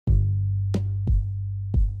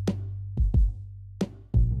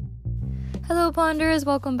Hello, Ponders.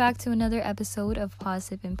 Welcome back to another episode of Pause,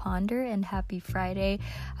 Sip, and Ponder, and happy Friday.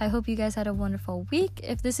 I hope you guys had a wonderful week.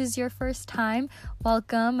 If this is your first time,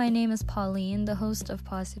 welcome. My name is Pauline, the host of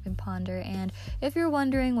Pause, Sip, and Ponder, and if you're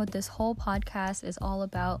wondering what this whole podcast is all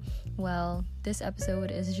about, well, this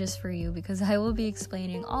episode is just for you because I will be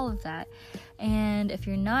explaining all of that. And if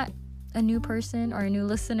you're not a new person or a new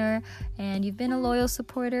listener and you've been a loyal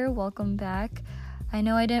supporter, welcome back. I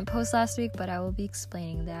know I didn't post last week, but I will be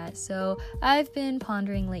explaining that. So I've been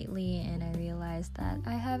pondering lately, and I realized that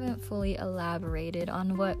I haven't fully elaborated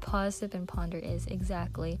on what Pause, Sip, and Ponder is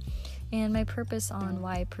exactly, and my purpose on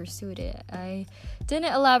why I pursued it. I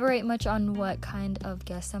didn't elaborate much on what kind of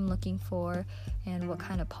guests I'm looking for and what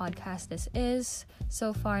kind of podcast this is.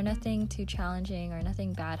 So far, nothing too challenging or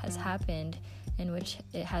nothing bad has happened in which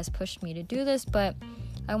it has pushed me to do this, but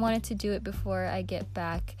I wanted to do it before I get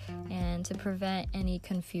back and to prevent any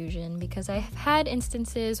confusion, because I have had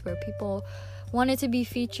instances where people wanted to be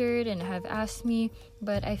featured and have asked me,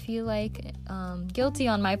 but I feel like guilty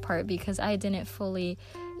on my part because I didn't fully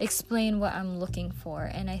explain what I'm looking for.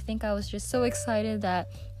 And I think I was just so excited that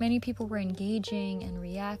many people were engaging and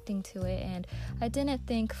reacting to it, and I didn't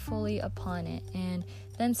think fully upon it. And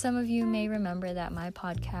then some of you may remember that my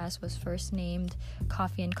podcast was first named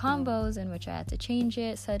Coffee and Combos, in which I had to change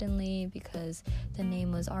it suddenly because the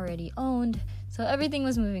name was already owned. So everything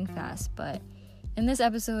was moving fast, but in this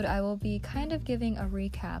episode, I will be kind of giving a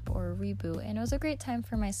recap or a reboot, and it was a great time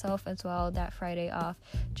for myself as well, that Friday off,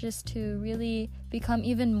 just to really become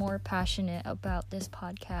even more passionate about this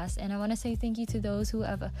podcast. And I want to say thank you to those who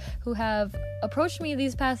have approached me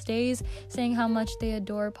these past days, saying how much they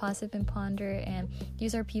adore Pause, Sip, and Ponder, and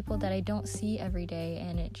these are people that I don't see every day,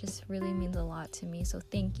 and it just really means a lot to me, so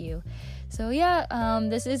thank you. So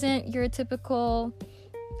this isn't your typical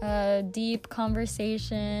deep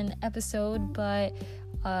conversation episode, but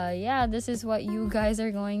this is what you guys are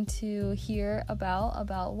going to hear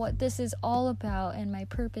about what this is all about and my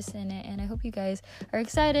purpose in it. And I hope you guys are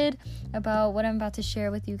excited about what I'm about to share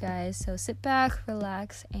with you guys. So sit back,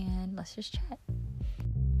 relax, and let's just chat.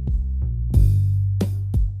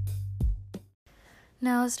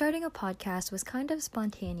 Now, starting a podcast was kind of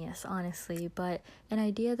spontaneous, honestly, but an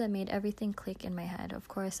idea that made everything click in my head. Of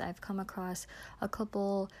course, I've come across a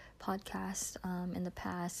couple podcasts in the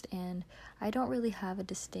past, and I don't really have a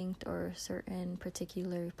distinct or certain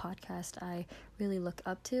particular podcast I really look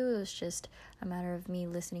up to. It was just a matter of me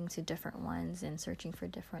listening to different ones and searching for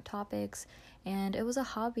different topics, and it was a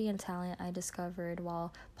hobby and talent I discovered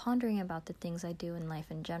while pondering about the things I do in life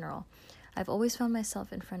in general. I've always found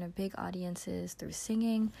myself in front of big audiences through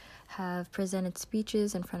singing, have presented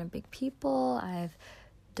speeches in front of big people, I've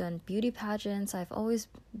done beauty pageants, I've always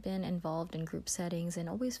been involved in group settings and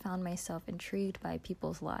always found myself intrigued by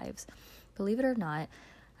people's lives. Believe it or not,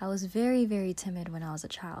 I was very, very timid when I was a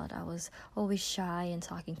child. I was always shy in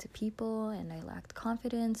talking to people, and I lacked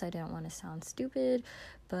confidence. I didn't want to sound stupid,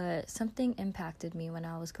 but something impacted me when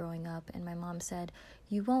I was growing up, and my mom said,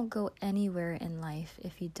 "You won't go anywhere in life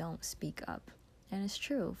if you don't speak up." And it's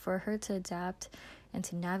true. For her to adapt and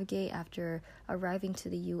to navigate after arriving to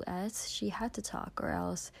the U.S., she had to talk, or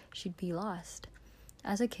else she'd be lost.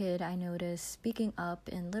 As a kid, I noticed speaking up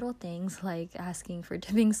in little things like asking for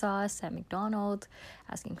dipping sauce at McDonald's,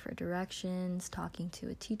 asking for directions, talking to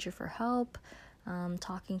a teacher for help,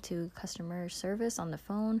 talking to customer service on the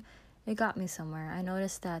phone. It got me somewhere. I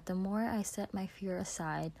noticed that the more I set my fear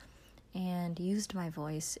aside and used my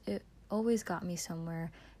voice, it always got me somewhere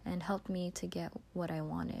and helped me to get what I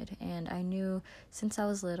wanted. And I knew since I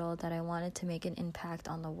was little that I wanted to make an impact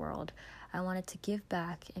on the world. I wanted to give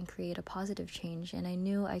back and create a positive change, and I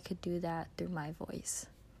knew I could do that through my voice.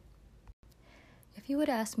 If you would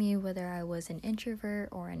ask me whether I was an introvert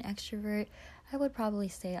or an extrovert, I would probably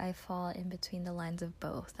say I fall in between the lines of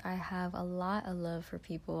both. I have a lot of love for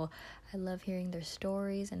people. I love hearing their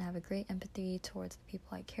stories and have a great empathy towards the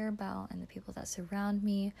people I care about and the people that surround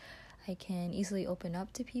me. I can easily open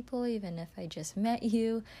up to people even if I just met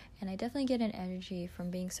you, and I definitely get an energy from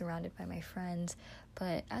being surrounded by my friends,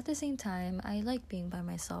 but at the same time, I like being by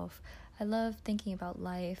myself. I love thinking about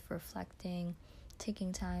life, reflecting,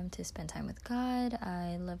 taking time to spend time with God.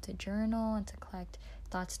 I love to journal and to collect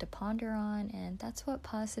thoughts to ponder on, and that's what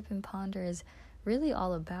Pause, Sip, and Ponder is really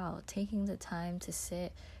all about, taking the time to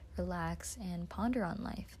sit, relax, and ponder on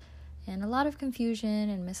life. And a lot of confusion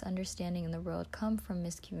and misunderstanding in the world come from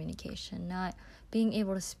miscommunication, not being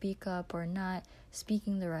able to speak up or not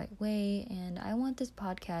speaking the right way. And I want this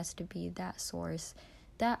podcast to be that source,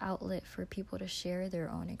 that outlet for people to share their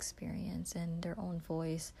own experience and their own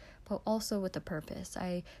voice, but also with a purpose.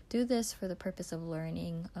 I do this for the purpose of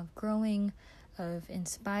learning, of growing, of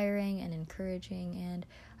inspiring and encouraging, and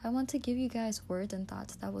I want to give you guys words and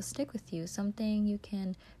thoughts that will stick with you, something you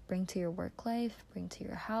can bring to your work life, bring to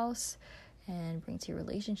your house, and bring to your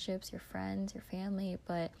relationships, your friends, your family.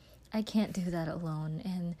 But I can't do that alone,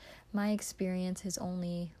 and my experience is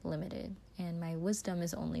only limited, and my wisdom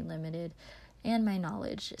is only limited, and my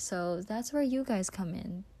knowledge. So that's where you guys come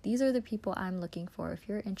in. These are the people I'm looking for. If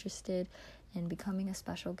you're interested in becoming a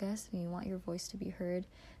special guest and you want your voice to be heard,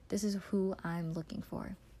 this is who I'm looking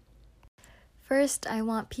for. First, I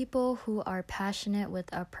want people who are passionate with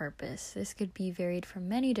a purpose. This could be varied from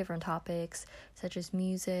many different topics, such as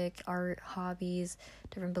music, art, hobbies,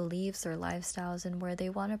 different beliefs or lifestyles, and where they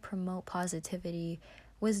want to promote positivity,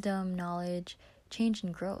 wisdom, knowledge, change,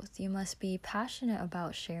 and growth. You must be passionate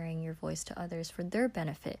about sharing your voice to others for their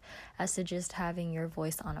benefit, as to just having your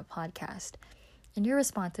voice on a podcast. And your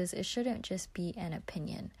responses, it shouldn't just be an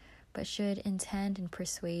opinion, but should intend and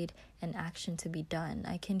persuade an action to be done.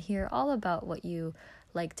 I can hear all about what you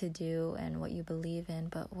like to do and what you believe in,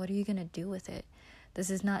 but what are you going to do with it? This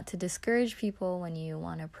is not to discourage people when you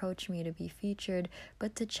want to approach me to be featured,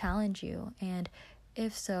 but to challenge you. And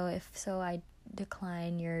if so, I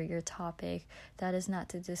decline your topic. That is not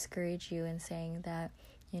to discourage you and saying that,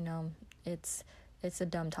 it's a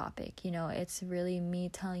dumb topic. It's really me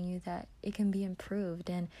telling you that it can be improved,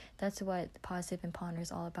 and that's what Positive and Ponder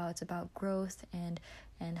is all about. It's about growth and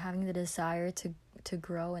having the desire to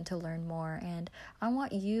grow and to learn more. And I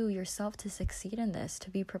want you yourself to succeed in this,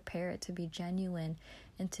 to be prepared, to be genuine,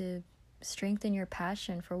 and to strengthen your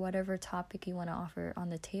passion for whatever topic you want to offer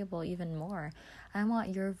on the table even more. I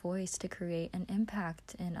want your voice to create an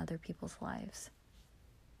impact in other people's lives.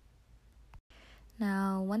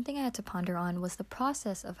 Now, one thing I had to ponder on was the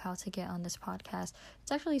process of how to get on this podcast.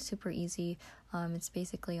 It's actually super easy. It's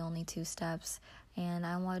basically only 2 steps, and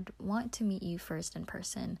I would want to meet you first in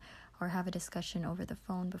person or have a discussion over the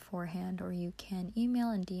phone beforehand, or you can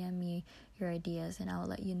email and DM me your ideas, and I will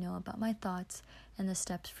let you know about my thoughts and the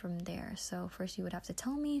steps from there. So first you would have to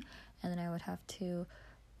tell me, and then I would have to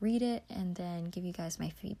read it and then give you guys my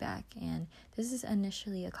feedback. And this is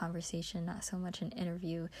initially a conversation, not so much an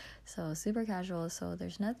interview, so super casual, so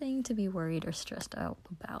there's nothing to be worried or stressed out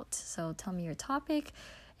about. So tell me your topic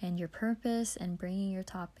and your purpose, and bringing your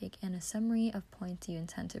topic and a summary of points you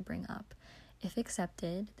intend to bring up. If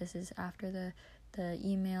accepted, this is after the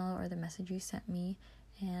email or the message you sent me,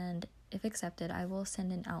 and if accepted, I will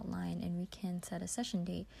send an outline and we can set a session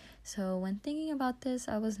date. So when thinking about this,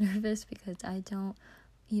 I was nervous because I don't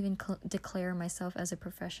even declare myself as a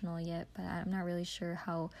professional yet, but I'm not really sure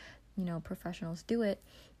how professionals do it.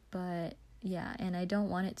 But yeah, and I don't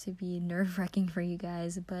want it to be nerve-wracking for you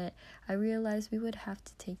guys, but I realized we would have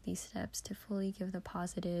to take these steps to fully give the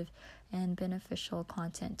positive and beneficial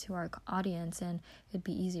content to our audience, and it'd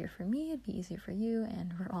be easier for me, it'd be easier for you,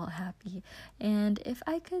 and we're all happy. And if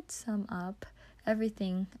I could sum up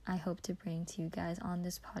everything I hope to bring to you guys on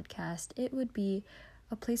this podcast, it would be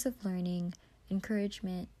a place of learning,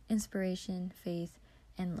 encouragement, inspiration, faith,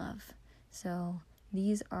 and love. So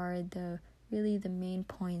these are the main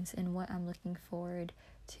points in what I'm looking forward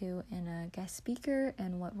to in a guest speaker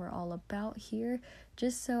and what we're all about here,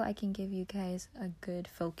 just so I can give you guys a good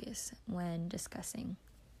focus when discussing.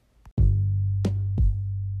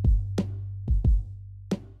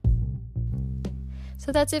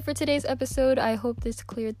 So that's it for today's episode. I hope this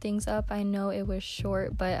cleared things up. I know it was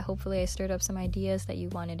short, but hopefully I stirred up some ideas that you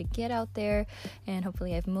wanted to get out there, and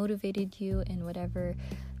hopefully I've motivated you in whatever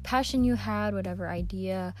passion you had, whatever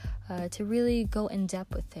idea, to really go in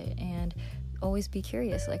depth with it and always be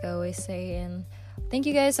curious, like I always say. And thank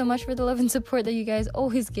you guys so much for the love and support that you guys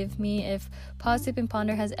always give me. If Positive and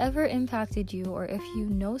Ponder has ever impacted you, or if you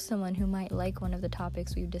know someone who might like one of the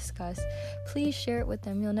topics we've discussed, please share it with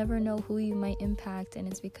them. You'll never know who you might impact, and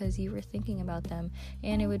it's because you were thinking about them,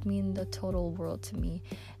 and it would mean the total world to me.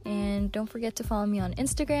 And don't forget to follow me on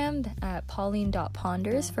Instagram at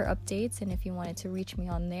pauline.ponders for updates, and if you wanted to reach me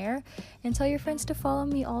on there, and tell your friends to follow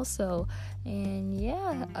me also. And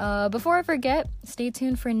yeah, before I forget, stay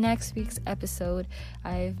tuned for next week's episode.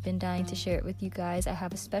 I've been dying to share it with you guys. I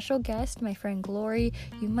have a special guest, my friend Glory.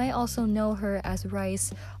 You might also know her as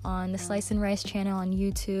Rice on the Slice and Rice channel on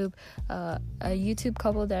YouTube, a YouTube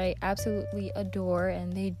couple that I absolutely adore,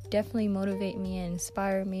 and they definitely motivate me and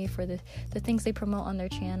inspire me for the things they promote on their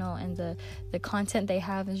channel, and the content they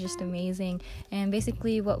have is just amazing. And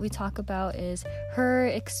basically what we talk about is her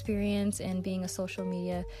experience in being a social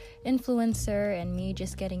media influencer and me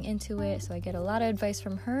just getting into it, so I get a lot of advice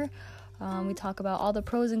from her. We talk about all the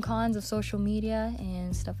pros and cons of social media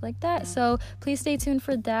and stuff like that. So please stay tuned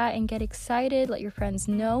for that and get excited. Let your friends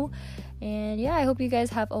know. And yeah, I hope you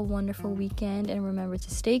guys have a wonderful weekend. And remember to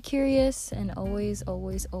stay curious and always,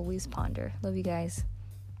 always, always ponder. Love you guys.